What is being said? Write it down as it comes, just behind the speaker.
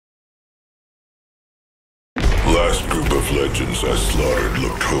last group of legends I slaughtered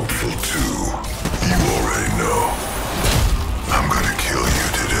looked hopeful too. You already know. I'm gonna kill you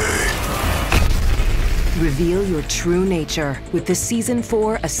today. Reveal your true nature with the Season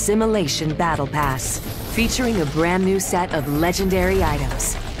 4 Assimilation Battle Pass, featuring a brand new set of legendary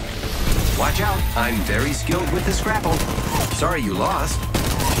items. Watch out, I'm very skilled with the Scrapple. Sorry you lost.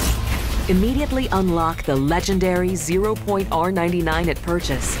 Immediately unlock the legendary 0.R99 at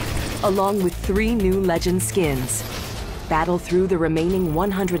purchase, along with 3 new legend skins. Battle through the remaining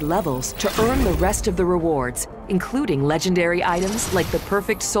 100 levels to earn the rest of the rewards, including legendary items like the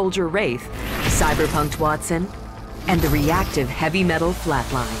Perfect Soldier Wraith, Cyberpunked Watson, and the reactive heavy metal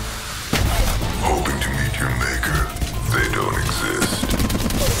Flatline. Hoping to meet your maker. They don't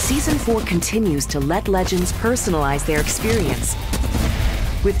exist. Season 4 continues to let legends personalize their experience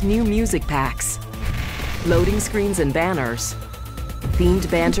with new music packs, loading screens and banners, themed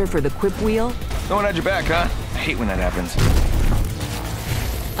banter for the Quip Wheel, No one had your back, huh? I hate when that happens.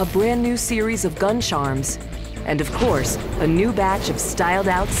 a brand new series of gun charms, and of course, a new batch of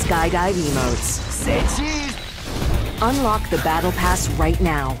styled-out skydive emotes. Say cheese! Unlock the Battle Pass right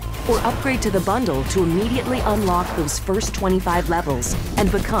now, or upgrade to the bundle to immediately unlock those first 25 levels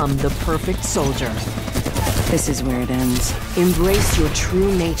and become the perfect soldier. This is where it ends. Embrace your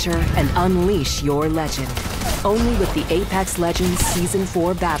true nature and unleash your legend. Only with the Apex Legends Season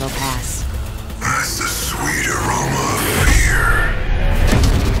 4 Battle Pass.